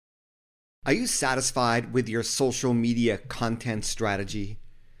Are you satisfied with your social media content strategy?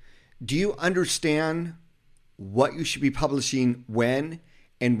 Do you understand what you should be publishing when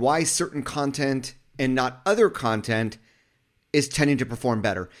and why certain content and not other content is tending to perform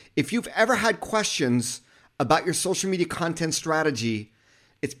better? If you've ever had questions about your social media content strategy,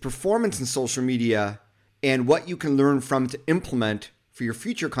 its performance in social media, and what you can learn from to implement for your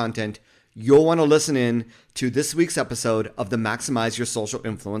future content, you'll want to listen in to this week's episode of the Maximize Your Social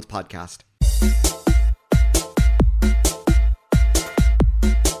Influence podcast.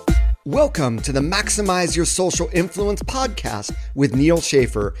 Welcome to the Maximize Your Social Influence podcast with Neal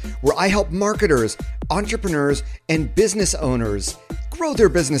Schaffer, where I help marketers, entrepreneurs, and business owners grow their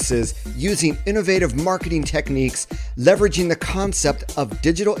businesses using innovative marketing techniques, leveraging the concept of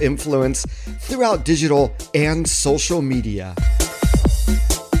digital influence throughout digital and social media.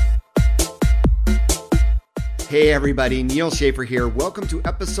 Hey everybody, Neal Schaffer here. Welcome to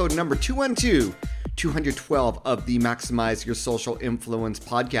episode number 212 of the Maximize Your Social Influence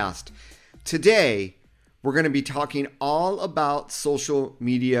podcast. Today, we're going to be talking all about social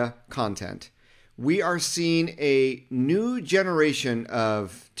media content. We are seeing a new generation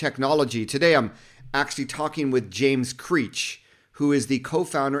of technology. Today, I'm actually talking with James Creech, who is the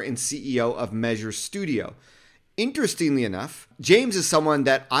co-founder and CEO of Measure Studio. Interestingly enough, James is someone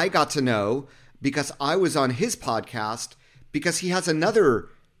that I got to know because I was on his podcast because he has another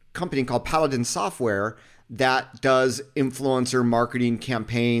company called Paladin Software that does influencer marketing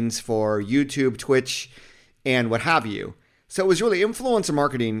campaigns for YouTube, Twitch, and what have you. So it was really influencer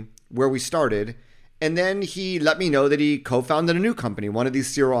marketing where we started. And then he let me know that he co-founded a new company, one of these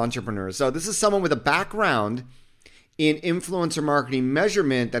serial entrepreneurs. So this is someone with a background in influencer marketing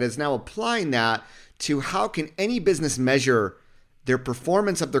measurement that is now applying that to how can any business measure their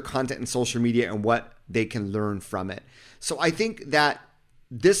performance of their content in social media and what they can learn from it. So I think that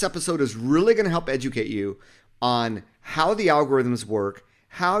this episode is really going to help educate you on how the algorithms work,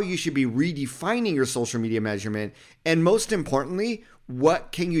 how you should be redefining your social media measurement, and most importantly,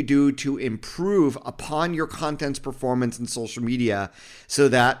 what can you do to improve upon your content's performance in social media so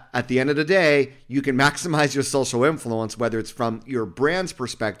that at the end of the day, you can maximize your social influence, whether it's from your brand's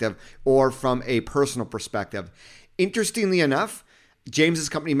perspective or from a personal perspective. Interestingly enough, James's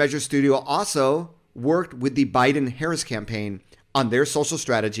company Measure Studio also worked with the Biden-Harris campaign on their social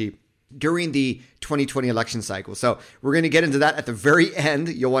strategy during the 2020 election cycle. So we're going to get into that at the very end.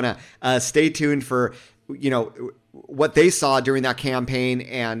 You'll want to stay tuned for, what they saw during that campaign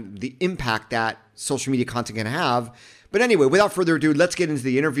and the impact that social media content can have. But anyway, without further ado, let's get into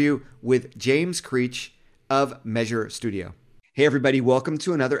the interview with James Creech of Measure Studio. Hey everybody, welcome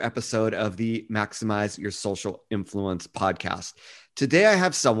to another episode of the Maximize Your Social Influence podcast. Today I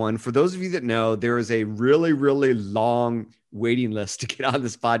have someone, for those of you that know, there is a really, really long waiting list to get on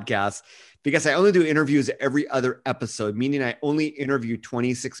this podcast because I only do interviews every other episode, meaning I only interview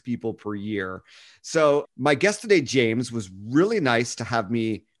 26 people per year. So my guest today, James, was really nice to have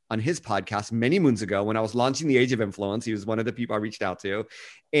me on his podcast many moons ago when I was launching The Age of Influence. He was one of the people I reached out to.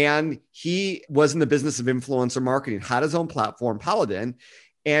 And he was in the business of influencer marketing, had his own platform, Paladin.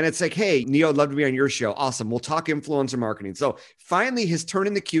 And it's like, hey, Neal, I'd love to be on your show. Awesome. We'll talk influencer marketing. So finally, his turn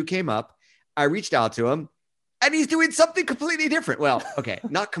in the queue came up. I reached out to him and he's doing something completely different. Well, okay,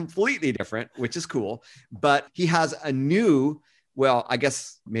 not completely different, which is cool, but he has a new, well, I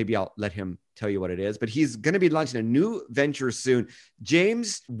guess maybe I'll let him tell you what it is, but he's going to be launching a new venture soon.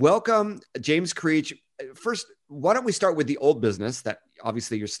 James, welcome, James Creech. First, why don't we start with the old business that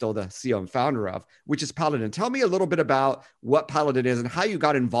obviously you're still the CEO and founder of, which is Paladin. Tell me a little bit about what Paladin is and how you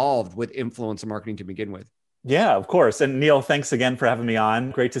got involved with influencer marketing to begin with. Yeah, of course. And Neal, thanks again for having me on.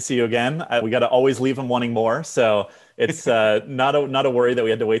 Great to see you again. We got to always leave them wanting more. So it's not a worry that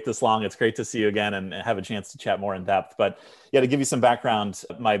we had to wait this long. It's great to see you again and have a chance to chat more in depth. But yeah, to give you some background,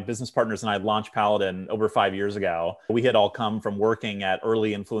 my business partners and I launched Paladin over 5 years ago. We had all come from working at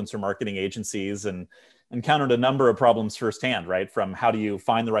early influencer marketing agencies and encountered a number of problems firsthand, right? From how do you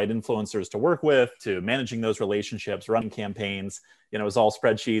find the right influencers to work with, to managing those relationships, running campaigns. It was all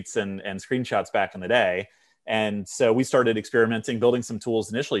spreadsheets and screenshots back in the day. And so we started experimenting, building some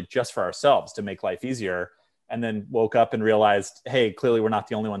tools initially just for ourselves to make life easier. And then woke up and realized, hey, clearly we're not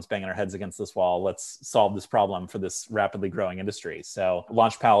the only ones banging our heads against this wall. Let's solve this problem for this rapidly growing industry. So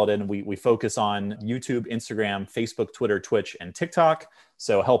launched Paladin. We focus on YouTube, Instagram, Facebook, Twitter, Twitch, and TikTok.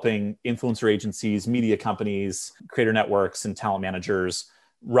 So helping influencer agencies, media companies, creator networks, and talent managers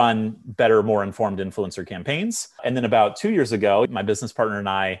run better, more informed influencer campaigns. And then about 2 years ago, my business partner and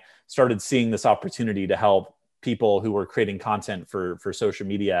I started seeing this opportunity to help people who were creating content for social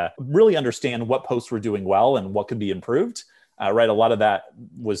media really understand what posts were doing well and what could be improved. right? A lot of that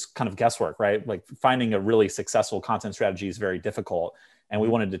was kind of guesswork, right? Like finding a really successful content strategy is very difficult. And we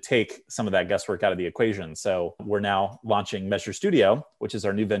wanted to take some of that guesswork out of the equation. So we're now launching Measure Studio, which is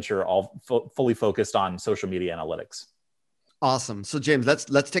our new venture, all fully focused on social media analytics. Awesome. So James,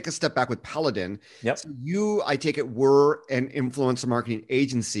 let's take a step back with Paladin. Yep. So you, I take it, were an influencer marketing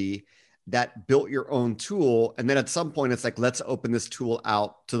agency that built your own tool. And then at some point it's like, let's open this tool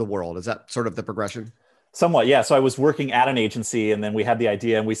out to the world. Is that sort of the progression? Somewhat, yeah. So I was working at an agency, and then we had the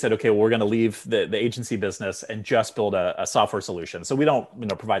idea, and we said, okay, well, we're going to leave the agency business and just build a software solution. So we don't,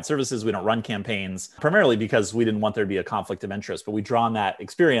 provide services, we don't run campaigns, primarily because we didn't want there to be a conflict of interest. But we draw on that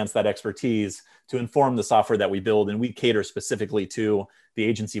experience, that expertise, to inform the software that we build, and we cater specifically to the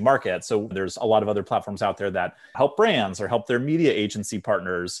agency market. So there's a lot of other platforms out there that help brands or help their media agency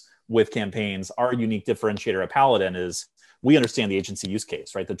partners with campaigns. Our unique differentiator at Paladin is we understand the agency use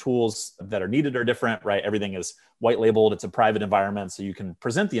case, right? The tools that are needed are different, right? Everything is white labeled. It's a private environment. So you can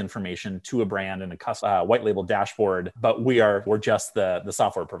present the information to a brand in a custom, white labeled dashboard, but we're just the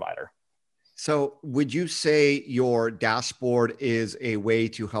software provider. So would you say your dashboard is a way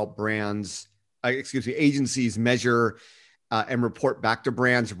to help agencies measure and report back to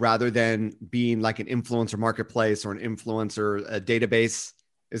brands rather than being like an influencer marketplace or an influencer database?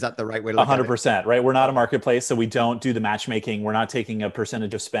 Is that the right way to look at it? 100%, right? We're not a marketplace, so we don't do the matchmaking. We're not taking a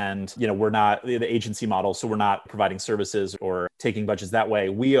percentage of spend. We're not the agency model, so we're not providing services or taking budgets that way.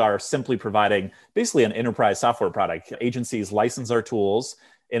 We are simply providing basically an enterprise software product. Agencies license our tools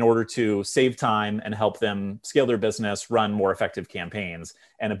in order to save time and help them scale their business, run more effective campaigns.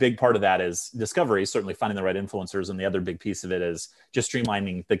 And a big part of that is discovery, certainly finding the right influencers. And the other big piece of it is just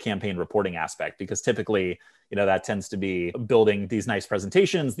streamlining the campaign reporting aspect, because typically, that tends to be building these nice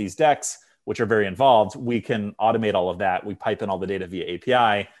presentations, these decks, which are very involved. We can automate all of that. We pipe in all the data via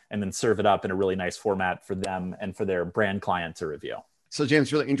API and then serve it up in a really nice format for them and for their brand client to review. So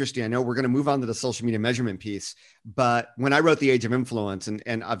James, really interesting. I know we're going to move on to the social media measurement piece, but when I wrote The Age of Influence,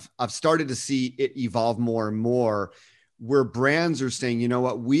 and I've started to see it evolve more and more, where brands are saying, you know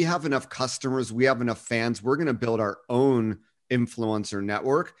what, we have enough customers, we have enough fans, we're going to build our own influencer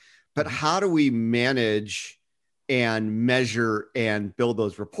network. But how do we manage and measure and build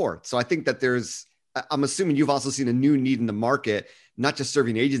those reports? So I think that I'm assuming you've also seen a new need in the market, not just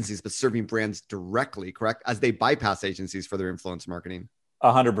serving agencies, but serving brands directly, correct? As they bypass agencies for their influence marketing.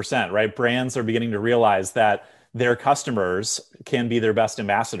 100%, right? Brands are beginning to realize that their customers can be their best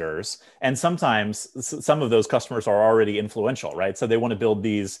ambassadors. And sometimes some of those customers are already influential, right? So they want to build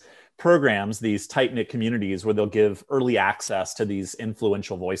these programs, these tight-knit communities where they'll give early access to these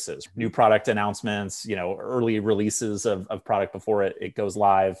influential voices, new product announcements, early releases of product before it goes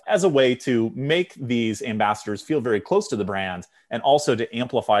live, as a way to make these ambassadors feel very close to the brand and also to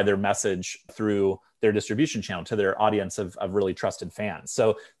amplify their message through their distribution channel to their audience of really trusted fans.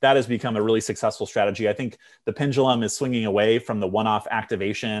 So that has become a really successful strategy. I think the pendulum is swinging away from the one-off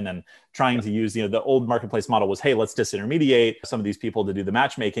activation and trying to use, the old marketplace model was, hey, let's disintermediate some of these people to do the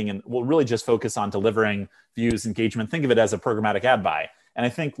matchmaking, and we'll really just focus on delivering views, engagement. Think of it as a programmatic ad buy. And I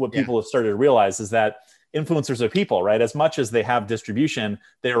think what people have started to realize is that influencers are people, right? As much as they have distribution,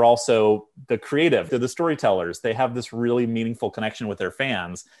 they're also the creative. They're the storytellers. They have this really meaningful connection with their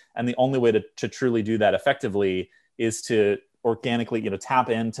fans. And the only way to truly do that effectively is to organically, tap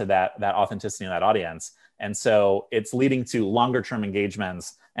into that authenticity in that audience. And so it's leading to longer term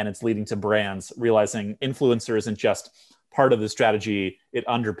engagements, and it's leading to brands realizing influencer isn't just part of the strategy. It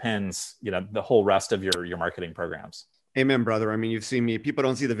underpins, the whole rest of your marketing programs. Amen, brother. I mean, you've seen me. People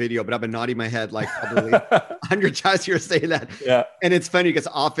don't see the video, but I've been nodding my head like probably 100 times you're saying that. Yeah. And it's funny because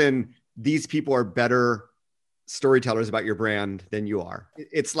often these people are better storytellers about your brand than you are.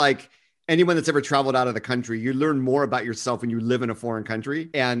 It's like anyone that's ever traveled out of the country, you learn more about yourself when you live in a foreign country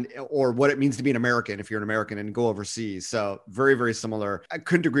or what it means to be an American if you're an American and go overseas. So very, very similar. I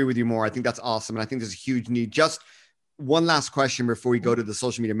couldn't agree with you more. I think that's awesome. And I think there's a huge need. Just one last question before we go to the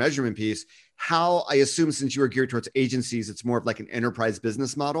social media measurement piece. How, I assume since you are geared towards agencies, it's more of like an enterprise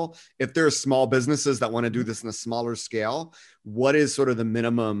business model. If there are small businesses that want to do this in a smaller scale, what is sort of the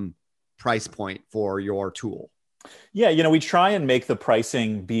minimum price point for your tool? Yeah, we try and make the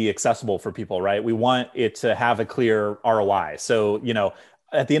pricing be accessible for people, right? We want it to have a clear ROI. So,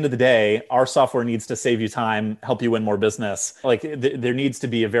 at the end of the day, our software needs to save you time, help you win more business. Like there needs to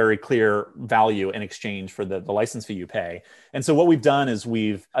be a very clear value in exchange for the license fee you pay. And so what we've done is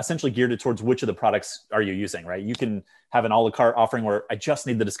we've essentially geared it towards which of the products are you using, right? You can have an a la carte offering where I just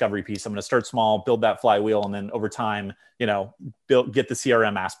need the discovery piece. I'm going to start small, build that flywheel, and then over time, get the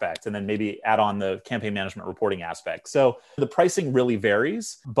CRM aspect, and then maybe add on the campaign management reporting aspect. So the pricing really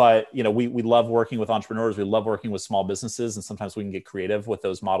varies, but we love working with entrepreneurs. We love working with small businesses, and sometimes we can get creative with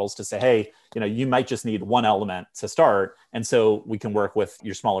those models to say, hey, you might just need one element to start, and so we can work with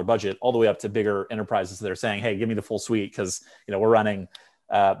your smaller budget all the way up to bigger enterprises that are saying, hey, give me the full suite because we're running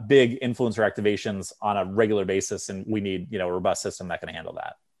big influencer activations on a regular basis, and we need a robust system that can handle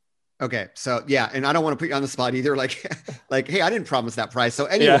that. Okay, so yeah, and I don't want to put you on the spot either. Like, hey, I didn't promise that price. So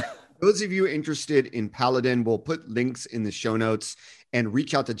anyway, those of you interested in Paladin, we'll put links in the show notes, and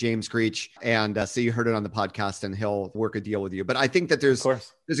reach out to James Creech and say you heard it on the podcast, and he'll work a deal with you. But I think that there's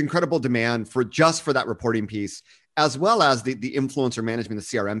incredible demand for that reporting piece, as well as the influencer management,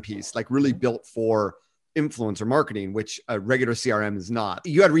 the CRM piece, like really built for influencer marketing, which a regular CRM is not.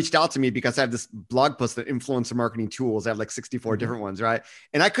 You had reached out to me because I have this blog post that influencer marketing tools. I have like 64 different ones, right?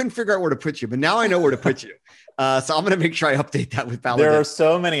 And I couldn't figure out where to put you, but now I know where to put you. So I'm going to make sure I update that with Paladin. There are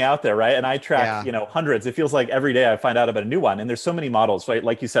so many out there, right? And I track, hundreds. It feels like every day I find out about a new one. And there's so many models, right?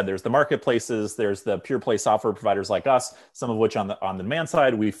 Like you said, there's the marketplaces, there's the pure play software providers like us, some of which on the demand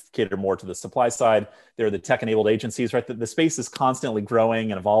side, we cater more to the supply side. There are the tech-enabled agencies, right? The space is constantly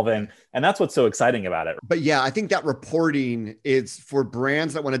growing and evolving. And that's what's so exciting about it. But yeah, I think that reporting is for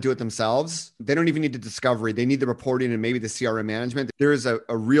brands that want to do it themselves. They don't even need the discovery. They need the reporting and maybe the CRM management. There is a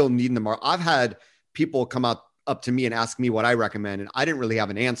real need in the market. I've had people come up to me and ask me what I recommend, and I didn't really have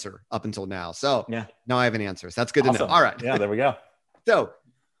an answer up until now. So now I have an answer. So that's good to know. All right. Yeah, there we go. So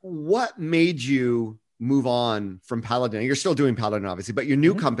what made you move on from Paladin? You're still doing Paladin, obviously, but your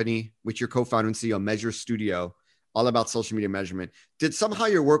new company, which you're co-founder and CEO, Measure Studio, all about social media measurement. Did somehow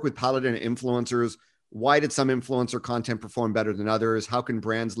your work with Paladin and influencers, why did some influencer content perform better than others? How can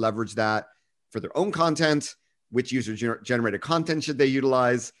brands leverage that for their own content? Which user-generated content should they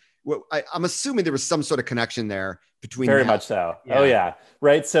utilize? Well, I'm assuming there was some sort of connection there between very much so. Yeah. Oh yeah.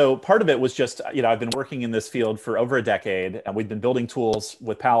 Right. So part of it was just, I've been working in this field for over a decade, and we've been building tools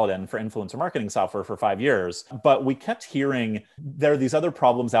with Paladin for influencer marketing software for 5 years, but we kept hearing there are these other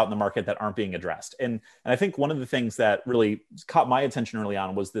problems out in the market that aren't being addressed. And I think one of the things that really caught my attention early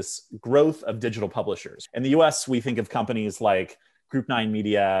on was this growth of digital publishers. In the US, we think of companies like Group 9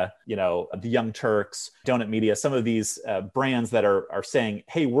 Media, the Young Turks, Donut Media, some of these brands that are saying,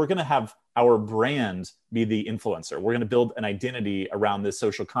 hey, we're going to have our brand be the influencer. We're going to build an identity around this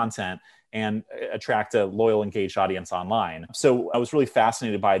social content and attract a loyal, engaged audience online. So I was really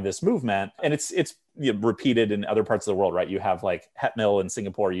fascinated by this movement, and it's repeated in other parts of the world, right? You have like Hetmill in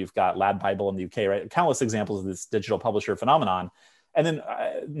Singapore, you've got Lad Bible in the UK, right? Countless examples of this digital publisher phenomenon. And then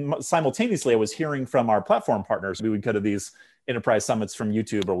simultaneously, I was hearing from our platform partners. We would go to these enterprise summits from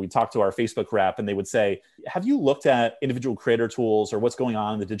YouTube, or we talk to our Facebook rep, and they would say, have you looked at individual creator tools or what's going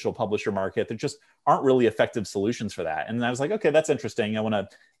on in the digital publisher market? There just aren't really effective solutions for that. And I was like, okay, that's interesting. I want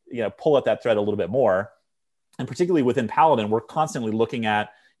to pull at that thread a little bit more. And particularly within Paladin, we're constantly looking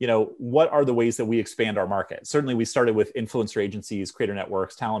at what are the ways that we expand our market? Certainly, we started with influencer agencies, creator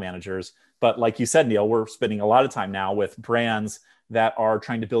networks, talent managers. But like you said, Neil, we're spending a lot of time now with brands that are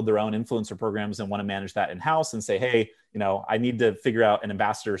trying to build their own influencer programs and want to manage that in-house and say, hey, I need to figure out an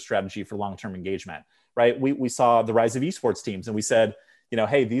ambassador strategy for long-term engagement, right? We saw the rise of esports teams, and we said,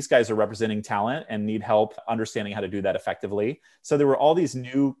 hey, these guys are representing talent and need help understanding how to do that effectively. So there were all these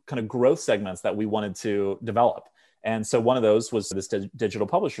new kind of growth segments that we wanted to develop. And so one of those was this digital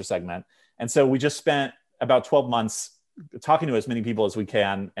publisher segment. And so we just spent about 12 months talking to as many people as we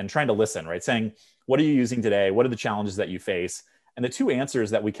can and trying to listen, right? Saying, what are you using today? What are the challenges that you face? And the two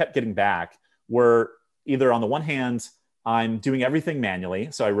answers that we kept getting back were either, on the one hand, I'm doing everything manually.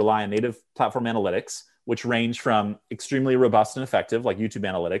 So I rely on native platform analytics, which range from extremely robust and effective, like YouTube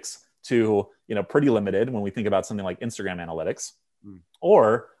analytics, to pretty limited when we think about something like Instagram analytics.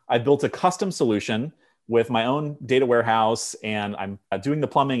 Or I built a custom solution with my own data warehouse, and I'm doing the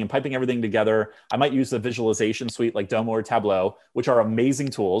plumbing and piping everything together. I might use a visualization suite like Domo or Tableau, which are amazing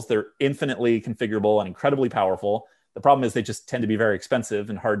tools. They're infinitely configurable and incredibly powerful. The problem is they just tend to be very expensive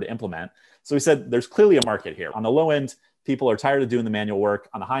and hard to implement. So we said there's clearly a market here. On the low end, people are tired of doing the manual work.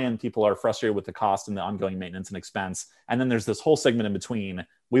 On the high end, people are frustrated with the cost and the ongoing maintenance and expense. And then there's this whole segment in between.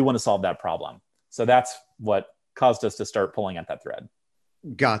 We want to solve that problem. So that's what caused us to start pulling at that thread.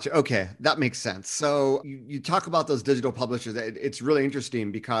 Gotcha. Okay. That makes sense. So you talk about those digital publishers. It's really interesting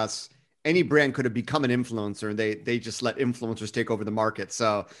because any brand could have become an influencer, and they just let influencers take over the market.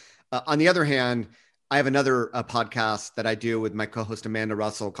 So on the other hand, I have another podcast that I do with my co-host Amanda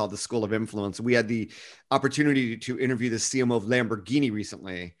Russell called The School of Influence. We had the opportunity to interview the CMO of Lamborghini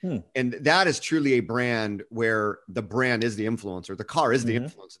recently. And that is truly a brand where the brand is the influencer. The car is the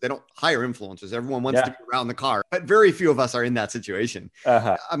influencer. They don't hire influencers. Everyone wants to be around the car, but very few of us are in that situation.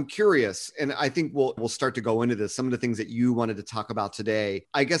 I'm curious, and I think we'll start to go into this, some of the things that you wanted to talk about today.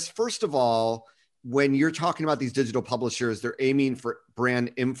 I guess, first of all, when you're talking about these digital publishers, they're aiming for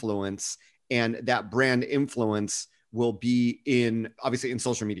brand influence, and that brand influence will be obviously in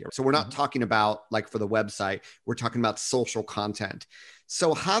social media. So we're not talking about like for the website, we're talking about social content.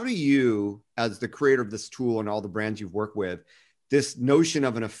 So how do you, as the creator of this tool and all the brands you've worked with, this notion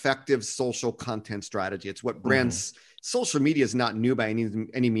of an effective social content strategy? It's what brands, social media is not new by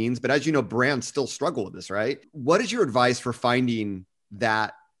any means, but as you know, brands still struggle with this, right? What is your advice for finding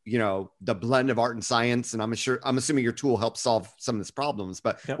that, the blend of art and science? And I'm assuming your tool helps solve some of these problems,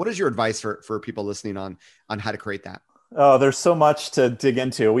 but what is your advice for people listening on how to create that? Oh, there's so much to dig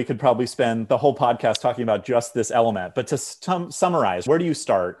into. We could probably spend the whole podcast talking about just this element, but to summarize, where do you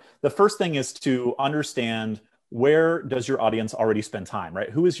start? The first thing is to understand, where does your audience already spend time, right?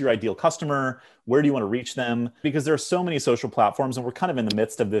 Who is your ideal customer? Where do you want to reach them? Because there are so many social platforms, and we're kind of in the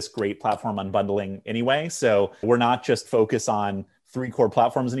midst of this great platform unbundling anyway. So we're not just focused on 3 core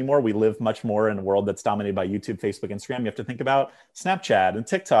platforms anymore. We live much more in a world that's dominated by YouTube, Facebook, Instagram. You have to think about Snapchat and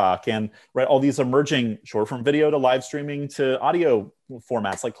TikTok and all these emerging short form video to live streaming to audio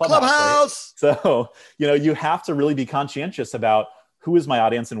formats like Clubhouse. Right? So, you have to really be conscientious about who is my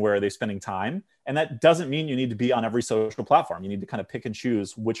audience and where are they spending time. And that doesn't mean you need to be on every social platform. You need to kind of pick and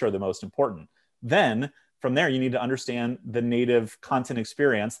choose which are the most important. Then from there, you need to understand the native content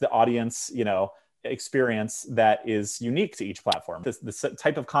experience, the audience, experience that is unique to each platform. The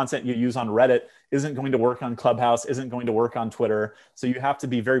type of content you use on Reddit isn't going to work on Clubhouse, isn't going to work on Twitter. So you have to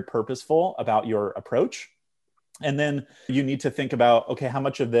be very purposeful about your approach. And then you need to think about, okay, how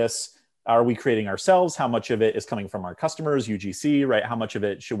much of this are we creating ourselves? How much of it is coming from our customers, UGC, right? How much of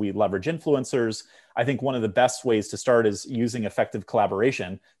it should we leverage influencers? I think one of the best ways to start is using effective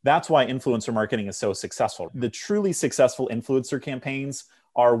collaboration. That's why influencer marketing is so successful. The truly successful influencer campaigns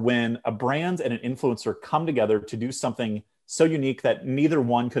are when a brand and an influencer come together to do something so unique that neither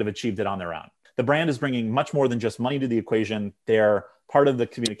one could have achieved it on their own. The brand is bringing much more than just money to the equation. They're part of the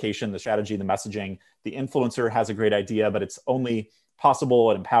communication, the strategy, the messaging. The influencer has a great idea, but it's only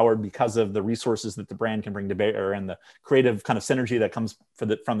possible and empowered because of the resources that the brand can bring to bear and the creative kind of synergy that comes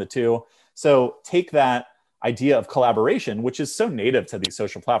from the two. So take that idea of collaboration, which is so native to these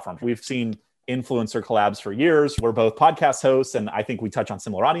social platforms. We've seen influencer collabs for years. We're both podcast hosts, and I think we touch on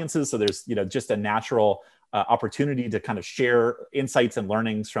similar audiences. So there's just a natural opportunity to kind of share insights and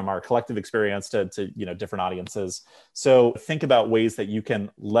learnings from our collective experience to different audiences. So think about ways that you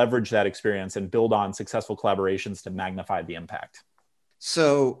can leverage that experience and build on successful collaborations to magnify the impact.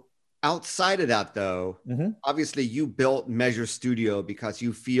 So outside of that, though, obviously you built Measure Studio because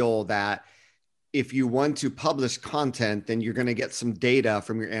you feel that if you want to publish content, then you're going to get some data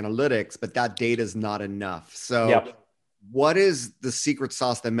from your analytics, but that data is not enough. So what is the secret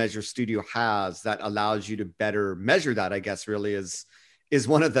sauce that Measure Studio has that allows you to better measure that, I guess, really is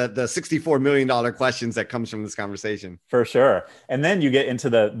one of the $64 million questions that comes from this conversation. For sure. And then you get into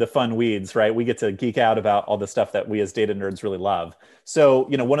the fun weeds, right? We get to geek out about all the stuff that we as data nerds really love. So,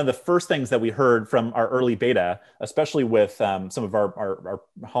 one of the first things that we heard from our early beta, especially with some of our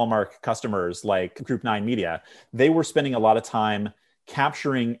hallmark customers like Group 9 Media, they were spending a lot of time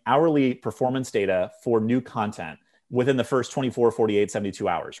capturing hourly performance data for new content within the first 24, 48, 72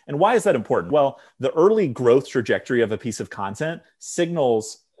 hours. And why is that important? Well, the early growth trajectory of a piece of content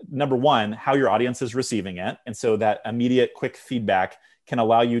signals, number one, how your audience is receiving it. And so that immediate quick feedback can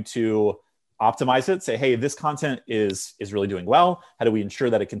allow you to optimize it, say, hey, this content is really doing well. How do we ensure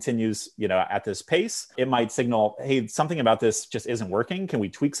that it continues, at this pace? It might signal, hey, something about this just isn't working. Can we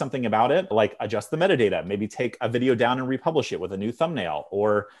tweak something about it? Like adjust the metadata, maybe take a video down and republish it with a new thumbnail,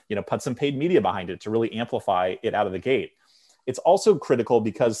 or, put some paid media behind it to really amplify it out of the gate. It's also critical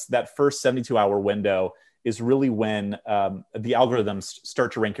because that first 72-hour window is really when the algorithms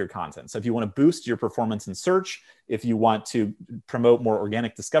start to rank your content. So if you want to boost your performance in search, if you want to promote more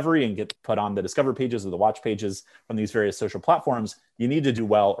organic discovery and get put on the discover pages or the watch pages from these various social platforms, you need to do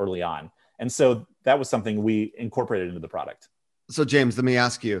well early on. And so that was something we incorporated into the product. So James, let me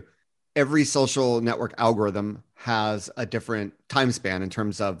ask you, every social network algorithm has a different time span in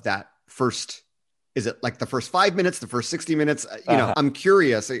terms of that first. Is it like the first 5 minutes, the first 60 minutes? I'm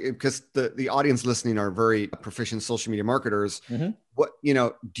curious because the audience listening are very proficient social media marketers. What,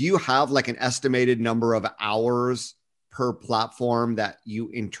 do you have like an estimated number of hours per platform that you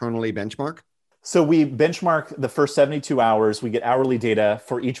internally benchmark? So we benchmark the first 72 hours. We get hourly data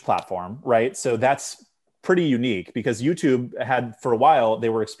for each platform, right? So that's pretty unique because YouTube had, for a while, they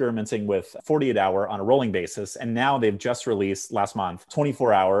were experimenting with 48-hour on a rolling basis. And now they've just released last month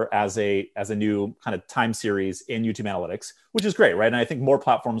 24-hour as a new kind of time series in YouTube Analytics, which is great, right? And I think more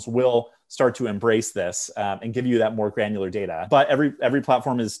platforms will start to embrace this and give you that more granular data. But every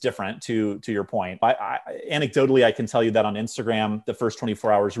platform is different, to your point. Anecdotally, I can tell you that on Instagram, the first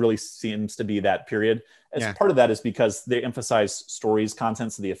 24 hours really seems to be that period. Part of that is because they emphasize stories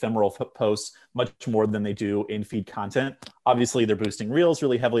content, so the ephemeral posts, much more than they do in feed content. Obviously, they're boosting Reels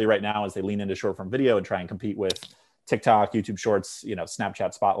really heavily right now as they lean into short form video and try and compete with TikTok, YouTube Shorts,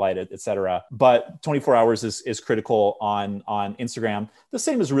 Snapchat Spotlight, et cetera. But 24 hours is critical on Instagram. The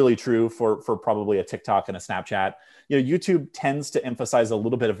same is really true for probably a TikTok and a Snapchat. YouTube tends to emphasize a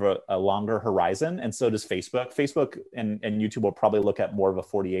little bit of a longer horizon, and so does Facebook. Facebook and YouTube will probably look at more of a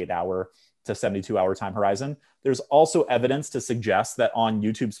 48-hour to 72-hour time horizon. There's also evidence to suggest that on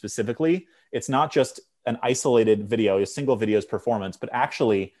YouTube specifically, it's not just an isolated video, a single video's performance, but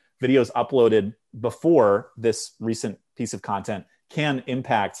actually videos uploaded before this recent piece of content can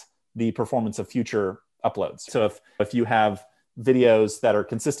impact the performance of future uploads. So if you have videos that are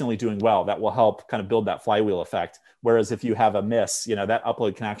consistently doing well, that will help kind of build that flywheel effect. Whereas if you have a miss, that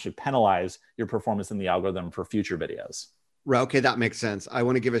upload can actually penalize your performance in the algorithm for future videos. Right. Okay, that makes sense. I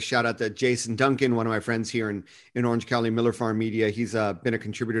want to give a shout out to Jason Duncan, one of my friends here in Orange County, Miller Farm Media. He's been a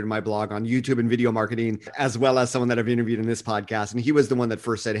contributor to my blog on YouTube and video marketing, as well as someone that I've interviewed in this podcast. And he was the one that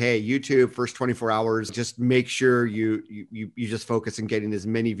first said, hey, YouTube, first 24 hours, just make sure you just focus on getting as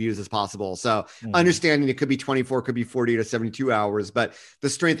many views as possible. So understanding it could be 24, could be 40 to 72 hours, but the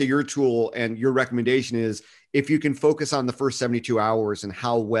strength of your tool and your recommendation is if you can focus on the first 72 hours and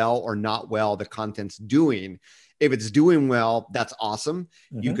how well or not well the content's doing. If it's doing well, that's awesome.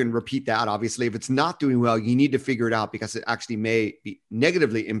 You can repeat that. Obviously, if it's not doing well, you need to figure it out because it actually may be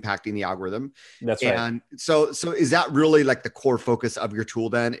negatively impacting the algorithm. That's right. And so is that really like the core focus of your tool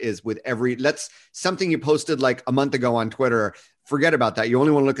then is with something you posted like a month ago on Twitter, forget about that. You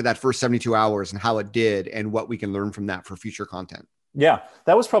only want to look at that first 72 hours and how it did and what we can learn from that for future content. Yeah,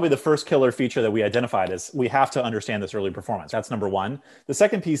 that was probably the first killer feature that we identified is we have to understand this early performance. That's number one. The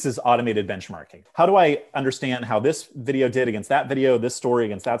second piece is automated benchmarking. How do I understand how this video did against that video, this story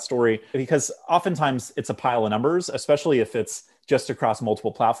against that story? Because oftentimes it's a pile of numbers, especially if it's just across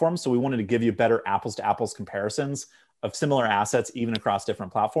multiple platforms. So we wanted to give you better apples to apples comparisons of similar assets, even across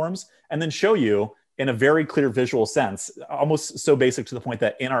different platforms, and then show you in a very clear visual sense, almost so basic to the point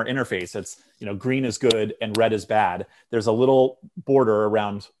that in our interface, it's, green is good and red is bad. There's a little border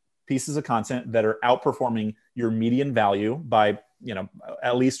around pieces of content that are outperforming your median value by,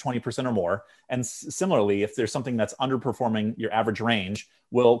 at least 20% or more. And similarly, if there's something that's underperforming your average range,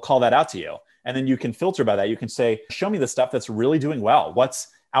 we'll call that out to you. And then you can filter by that. You can say, show me the stuff that's really doing well. What's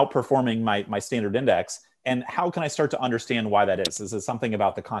outperforming my standard index? And how can I start to understand why that is? Is it something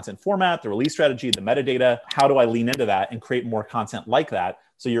about the content format, the release strategy, the metadata? How do I lean into that and create more content like that?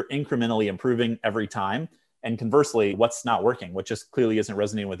 So you're incrementally improving every time. And conversely, what's not working, what just clearly isn't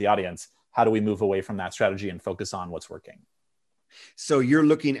resonating with the audience? How do we move away from that strategy and focus on what's working? So you're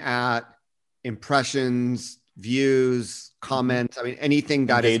looking at impressions, views, comments, anything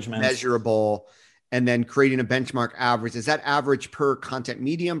that is measurable, and then creating a benchmark average. Is that average per content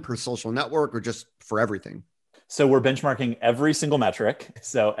medium, per social network, or just for everything? So we're benchmarking every single metric.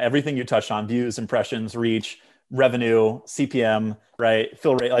 So everything you touched on, views, impressions, reach, revenue, CPM, right?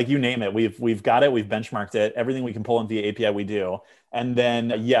 Fill rate, like you name it. We've got it. We've benchmarked it. Everything we can pull in via API, we do. And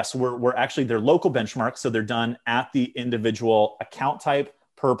then, yes, we're actually, they're local benchmarks. So they're done at the individual account type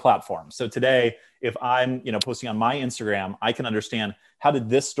per platform. So today, if I'm, posting on my Instagram, I can understand how did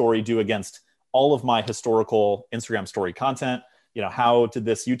this story do against all of my historical Instagram story content? How did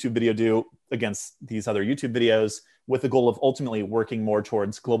this YouTube video do against these other YouTube videos, with the goal of ultimately working more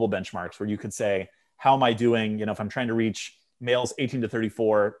towards global benchmarks where you could say, how am I doing? If I'm trying to reach males 18 to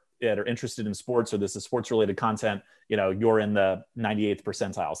 34 that are interested in sports, or this is sports related content, you're in the 98th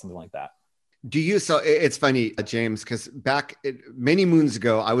percentile, something like that. So it's funny, James, because many moons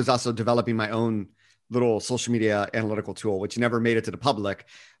ago, I was also developing my own little social media analytical tool, which never made it to the public.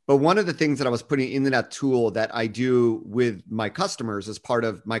 But one of the things that I was putting into that tool that I do with my customers as part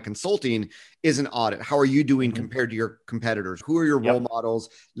of my consulting is an audit. How are you doing compared to your competitors? Who are your role models?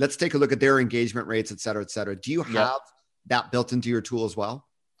 Let's take a look at their engagement rates, et cetera, et cetera. Do you have that built into your tool as well?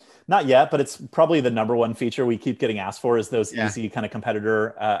 Not yet, but it's probably the number one feature we keep getting asked for is those easy kind of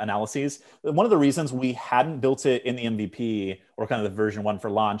competitor analyses. One of the reasons we hadn't built it in the MVP or kind of the version 1 for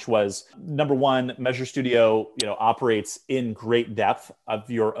launch was, number one, Measure Studio, operates in great depth of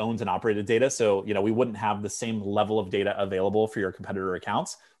your owned and operated data. So, we wouldn't have the same level of data available for your competitor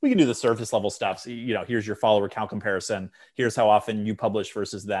accounts. We can do the surface level stuff. So, here's your follower count comparison. Here's how often you publish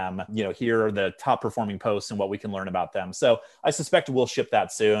versus them. Here are the top performing posts and what we can learn about them. So I suspect we'll ship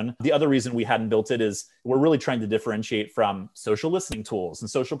that soon. The other reason we hadn't built it is we're really trying to differentiate from social listening tools and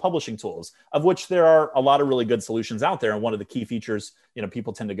social publishing tools, of which there are a lot of really good solutions out there. And one of the key features,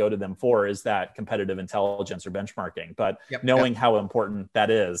 people tend to go to them for is that competitive intelligence or benchmarking. But knowing how important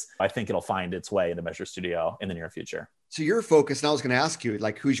that is, I think it'll find its way into Measure Studio in the near future. So your focus, and I was going to ask you,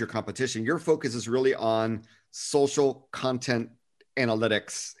 like, who's your competition? Your focus is really on social content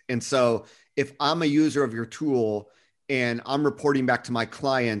analytics. And so if I'm a user of your tool and I'm reporting back to my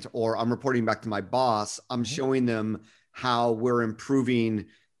client or I'm reporting back to my boss, I'm showing them how we're improving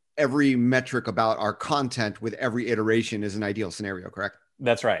every metric about our content with every iteration is an ideal scenario, correct?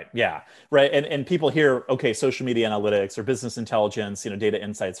 That's right. Yeah. Right. And people hear, okay, social media analytics or business intelligence, data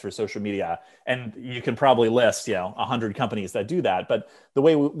insights for social media. And you can probably list, 100 companies that do that. But the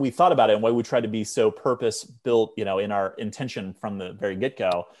way we thought about it and why we tried to be so purpose built, in our intention from the very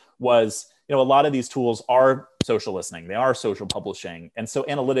get-go was, a lot of these tools are social listening. They are social publishing. And so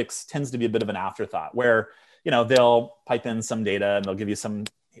analytics tends to be a bit of an afterthought where, they'll pipe in some data and they'll give you some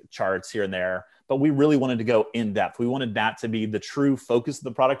charts here and there. But we really wanted to go in depth. We wanted that to be the true focus of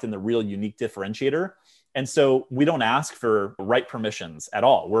the product and the real unique differentiator. And so we don't ask for write permissions at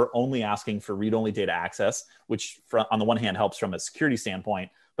all. We're only asking for read-only data access, which on the one hand helps from a security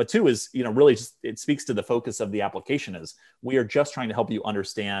standpoint, but two is, really just, it speaks to the focus of the application is we are just trying to help you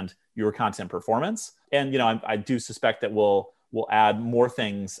understand your content performance. And, I do suspect that we'll add more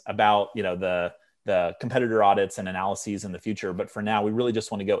things about, the competitor audits and analyses in the future. But for now, we really just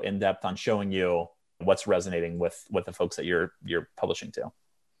want to go in depth on showing you what's resonating with the folks that you're publishing to.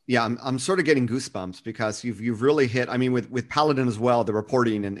 Yeah, I'm sort of getting goosebumps because you've really hit, I mean, with Paladin as well, the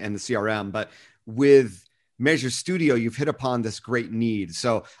reporting and the CRM, but with Measure Studio, you've hit upon this great need.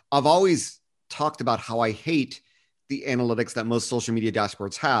 So I've always talked about how I hate the analytics that most social media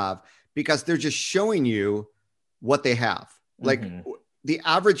dashboards have because they're just showing you what they have. Like the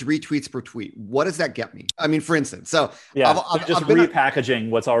average retweets per tweet, what does that get me? I mean, for instance, so I've just repackaging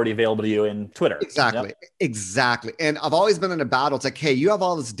what's already available to you in Twitter. Exactly. And I've always been in a battle. It's like, hey, you have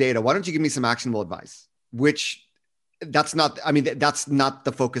all this data. Why don't you give me some actionable advice? Which that's not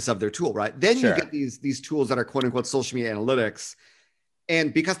the focus of their tool, right? Then you get these tools that are quote unquote social media analytics.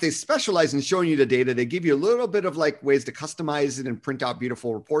 And because they specialize in showing you the data, they give you a little bit of like ways to customize it and print out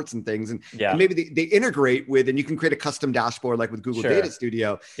beautiful reports and things. And maybe they integrate with, and you can create a custom dashboard like with Google Data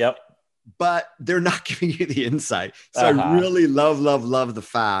Studio. But they're not giving you the insight. So I really love the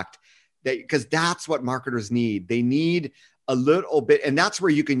fact that, because that's what marketers need. They need a little bit, and that's where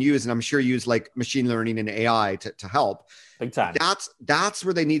you can use, and I'm sure use like machine learning and AI to help. Big time. That's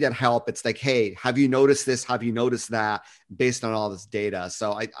where they need that help. It's like, hey, have you noticed this? Have you noticed that based on all this data?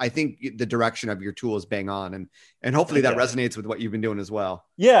 So I think the direction of your tool is bang on, and hopefully that resonates with what you've been doing as well.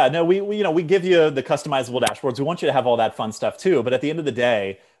 Yeah, no, we give you the customizable dashboards. We want you to have all that fun stuff too. But at the end of the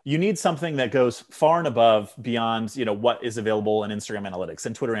day, you need something that goes far and above beyond, what is available in Instagram analytics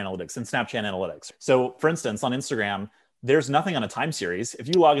and Twitter analytics and Snapchat analytics. So for instance, on Instagram, there's nothing on a time series. If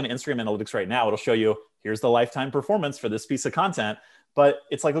you log into Instagram analytics right now, it'll show you, here's the lifetime performance for this piece of content. But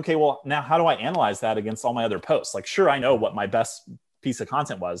it's like, okay, well, now how do I analyze that against all my other posts? Like, sure, I know what my best piece of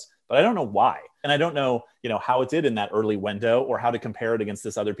content was, but I don't know why. And I don't know, how it did in that early window or how to compare it against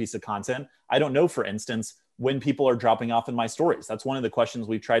this other piece of content. I don't know, for instance, when people are dropping off in my stories. That's one of the questions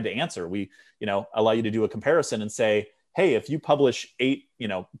we've tried to answer. We, allow you to do a comparison and say, hey, if you publish 8,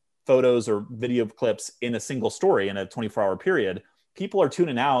 photos or video clips in a single story in a 24-hour period, people are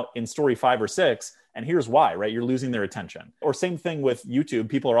tuning out in story 5 or 6. And here's why, right? You're losing their attention. Or same thing with YouTube.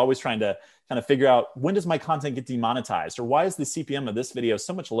 People are always trying to kind of figure out, when does my content get demonetized? Or why is the CPM of this video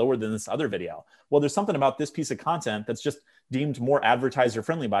so much lower than this other video? Well, there's something about this piece of content that's just deemed more advertiser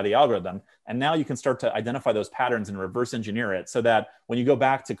friendly by the algorithm. And now you can start to identify those patterns and reverse engineer it so that when you go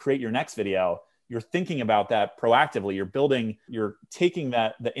back to create your next video, you're thinking about that proactively. You're taking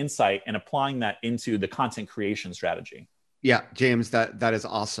the insight and applying that into the content creation strategy. Yeah, James, that is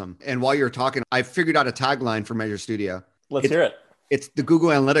awesome. And while you're talking, I figured out a tagline for Measure Studio. Let's hear it. It's the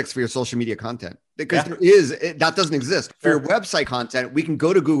Google Analytics for your social media content, because that doesn't exist. For your website content, we can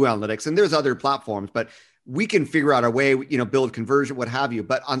go to Google Analytics, and there's other platforms, but we can figure out a way, build conversion, what have you.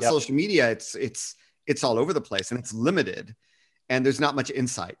 But on social media, it's all over the place and it's limited, and there's not much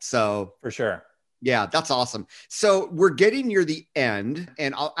insight. So for sure. Yeah, that's awesome. So we're getting near the end,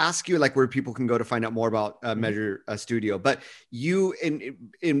 and I'll ask you like where people can go to find out more about Measure Studio. But you,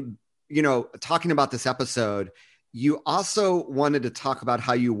 in talking about this episode, you also wanted to talk about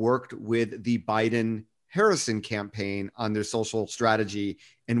how you worked with the Biden Harrison campaign on their social strategy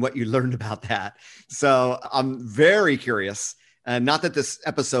and what you learned about that. So I'm very curious. And not that this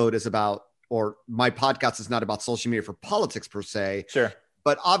episode is about, or my podcast is not about social media for politics per se. Sure.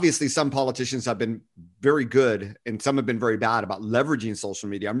 But obviously, some politicians have been very good and some have been very bad about leveraging social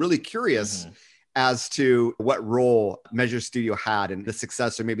media. I'm really curious as to what role Measure Studio had in the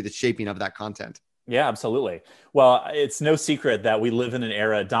success or maybe the shaping of that content. Yeah, absolutely. Well, it's no secret that we live in an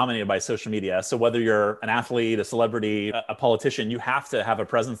era dominated by social media. So whether you're an athlete, a celebrity, a politician, you have to have a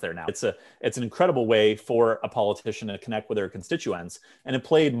presence there now. It's an incredible way for a politician to connect with their constituents. And it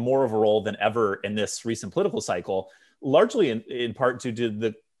played more of a role than ever in this recent political cycle, largely in part due to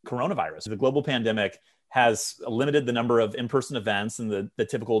the coronavirus. The global pandemic has limited the number of in-person events and the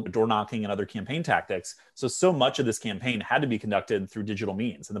typical door knocking and other campaign tactics. So much of this campaign had to be conducted through digital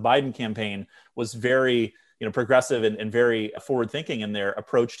means. And the Biden campaign was very progressive and very forward-thinking in their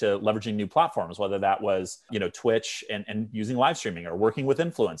approach to leveraging new platforms, whether that was, Twitch and using live streaming, or working with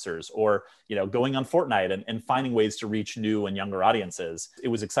influencers, or, going on Fortnite and finding ways to reach new and younger audiences. It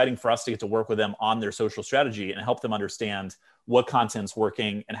was exciting for us to get to work with them on their social strategy and help them understand what content's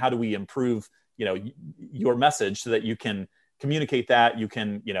working and how do we improve, your message so that you can communicate that, you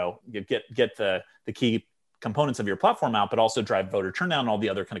can, get the key components of your platform out, but also drive voter turnout and all the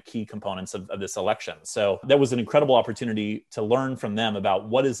other kind of key components of this election. So that was an incredible opportunity to learn from them about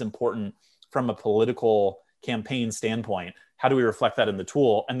what is important from a political campaign standpoint. How do we reflect that in the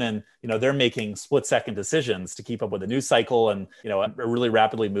tool? And then, they're making split-second decisions to keep up with the news cycle and, a really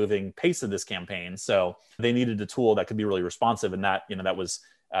rapidly moving pace of this campaign. So they needed a tool that could be really responsive. And that, that was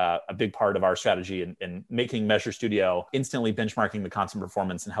a big part of our strategy in making Measure Studio instantly benchmarking the content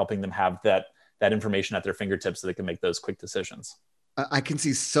performance and helping them have that information at their fingertips so they can make those quick decisions. I can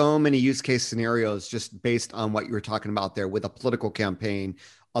see so many use case scenarios just based on what you were talking about there with a political campaign,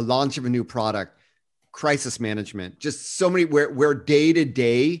 a launch of a new product, crisis management, just so many where day to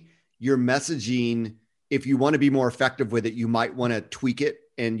day your messaging, if you want to be more effective with it, you might want to tweak it.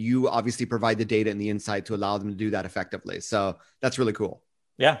 And you obviously provide the data and the insight to allow them to do that effectively. So that's really cool.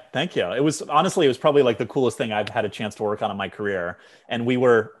 Yeah, thank you. It was probably like the coolest thing I've had a chance to work on in my career. And we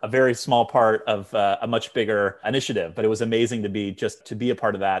were a very small part of a much bigger initiative, but it was amazing to be a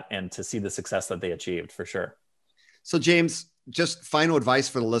part of that and to see the success that they achieved, for sure. So James, just final advice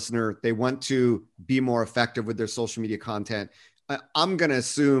for the listener. They want to be more effective with their social media content. I'm going to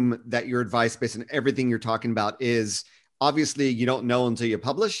assume that your advice based on everything you're talking about is obviously you don't know until you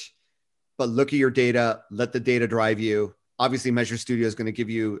publish, but look at your data, let the data drive you. Obviously, Measure Studio is going to give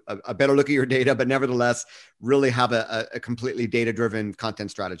you a better look at your data, but nevertheless, really have a completely data-driven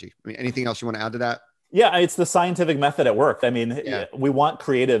content strategy. I mean, anything else you want to add to that? Yeah, it's the scientific method at work. I mean, we want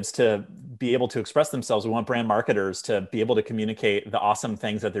creatives to be able to express themselves. We want brand marketers to be able to communicate the awesome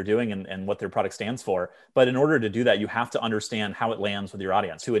things that they're doing and what their product stands for. But in order to do that, you have to understand how it lands with your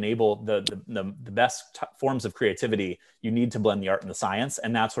audience. To enable the best forms of creativity, you need to blend the art and the science.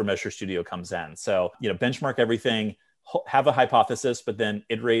 And that's where Measure Studio comes in. So, benchmark everything, have a hypothesis, but then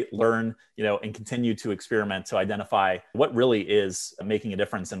iterate, learn, and continue to experiment to identify what really is making a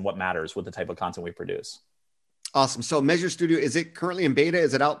difference and what matters with the type of content we produce. Awesome. So Measure Studio, is it currently in beta?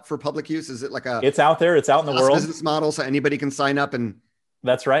 Is it out for public use? Is it like it's out there, it's out in the world business model, so anybody can sign up? And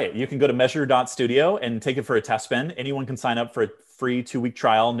that's right. You can go to measure.studio and take it for a test spin. Anyone can sign up for a free 2-week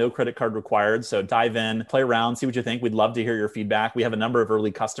trial, no credit card required. So dive in, play around, see what you think. We'd love to hear your feedback. We have a number of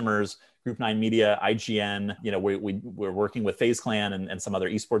early customers, Group 9 Media, IGN. We're working with FaZe Clan and some other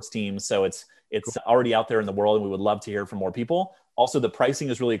esports teams. So it's already out there in the world, and we would love to hear from more people. Also, the pricing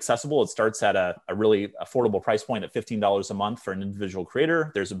is really accessible. It starts at a really affordable price point at $15 a month for an individual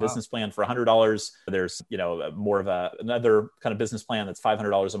creator. There's a business plan for $100. There's more of another kind of business plan that's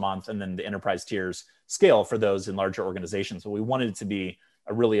 $500 a month, and then the enterprise tiers scale for those in larger organizations. So we wanted it to be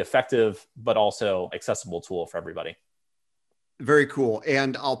a really effective but also accessible tool for everybody. Very cool.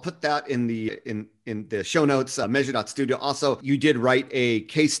 And I'll put that in the show notes, measure.studio. Also, you did write a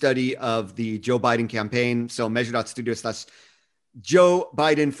case study of the Joe Biden campaign. So measure.studio/Joe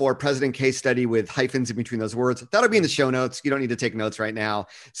Biden for President case study with hyphens in between those words. That'll be in the show notes. You don't need to take notes right now.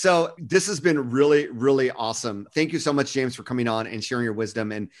 So this has been really, really awesome. Thank you so much, James, for coming on and sharing your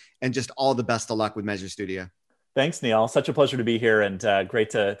wisdom, and just all the best of luck with Measure Studio. Thanks, Neil. Such a pleasure to be here, and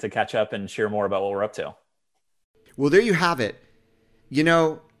great to catch up and share more about what we're up to. Well, there you have it. In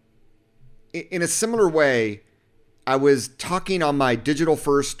a similar way, I was talking on my Digital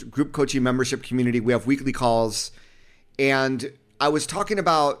First group coaching membership community. We have weekly calls, and I was talking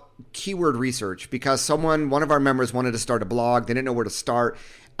about keyword research because one of our members wanted to start a blog. They didn't know where to start.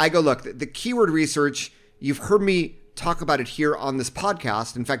 I go, look, the keyword research, you've heard me talk about it here on this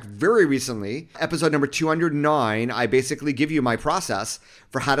podcast. In fact, very recently, episode number 209, I basically give you my process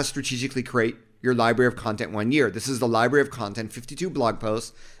for how to strategically create your library of content 1 year. This is the library of content, 52 blog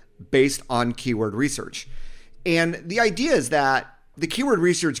posts based on keyword research. And the idea is that the keyword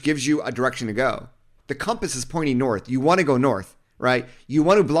research gives you a direction to go. The compass is pointing north. You want to go north, right? You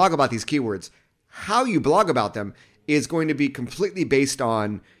want to blog about these keywords. How you blog about them is going to be completely based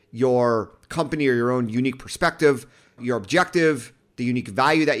on your company or your own unique perspective, your objective, the unique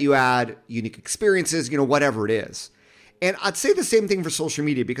value that you add, unique experiences, whatever it is. And I'd say the same thing for social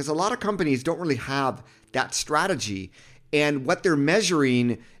media because a lot of companies don't really have that strategy. And what they're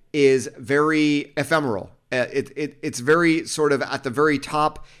measuring is very ephemeral. It's very sort of at the very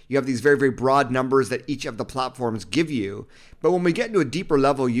top. You have these very, very broad numbers that each of the platforms give you. But when we get into a deeper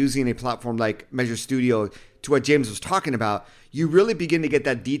level using a platform like Measure Studio, to what James was talking about, you really begin to get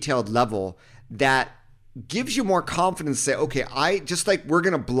that detailed level that gives you more confidence to say, okay, just like we're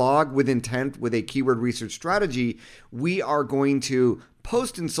going to blog with intent with a keyword research strategy, we are going to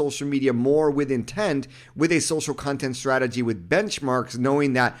post in social media more with intent with a social content strategy with benchmarks,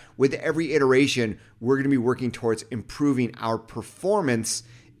 knowing that with every iteration, we're going to be working towards improving our performance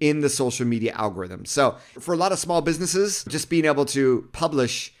in the social media algorithm. So for a lot of small businesses, just being able to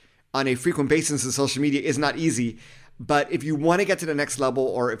publish on a frequent basis in social media is not easy. But if you want to get to the next level,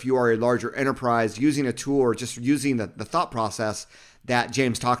 or if you are a larger enterprise using a tool or just using the thought process that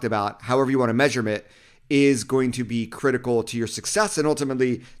James talked about, however you want to measure it, is going to be critical to your success and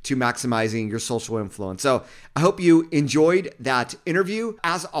ultimately to maximizing your social influence. So I hope you enjoyed that interview.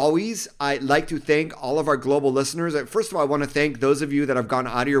 As always, I'd like to thank all of our global listeners. First of all, I want to thank those of you that have gone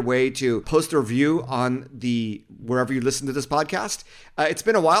out of your way to post a review on wherever you listen to this podcast. It's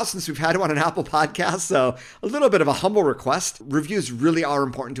been a while since we've had one on Apple Podcasts, so a little bit of a humble request. Reviews really are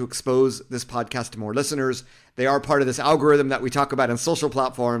important to expose this podcast to more listeners. They are part of this algorithm that we talk about on social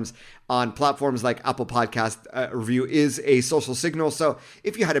platforms. On platforms like Apple Podcast, review is a social signal. So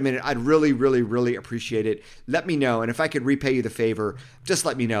if you had a minute, I'd really, really, really appreciate it. Let me know. And if I could repay you the favor, just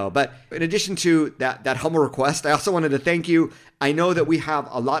let me know. But in addition to that humble request, I also wanted to thank you. I know that we have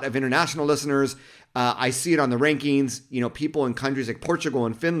a lot of international listeners. I see it on the rankings, people in countries like Portugal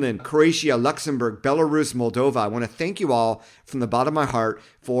and Finland, Croatia, Luxembourg, Belarus, Moldova. I want to thank you all from the bottom of my heart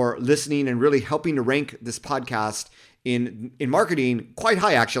for listening and really helping to rank this podcast in marketing quite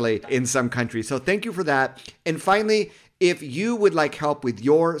high, actually, in some countries. So thank you for that. And finally, if you would like help with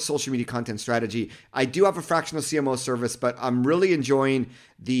your social media content strategy, I do have a fractional CMO service, but I'm really enjoying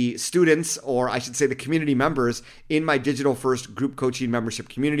the students, or I should say the community members in my Digital First group coaching membership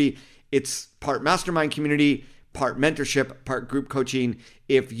community. It's part mastermind community, part mentorship, part group coaching.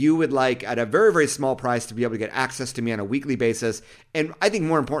 If you would like, at a very, very small price, to be able to get access to me on a weekly basis, and I think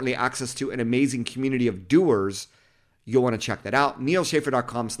more importantly, access to an amazing community of doers, you'll want to check that out.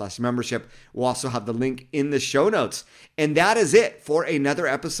 neilschaffer.com/membership. We'll also have the link in the show notes. And that is it for another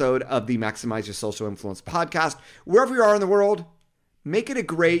episode of the Maximize Your Social Influence podcast. Wherever you are in the world, make it a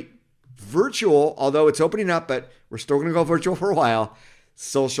great virtual, although it's opening up, but we're still going to go virtual for a while,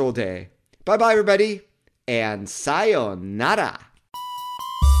 social day. Bye-bye, everybody, and sayonara.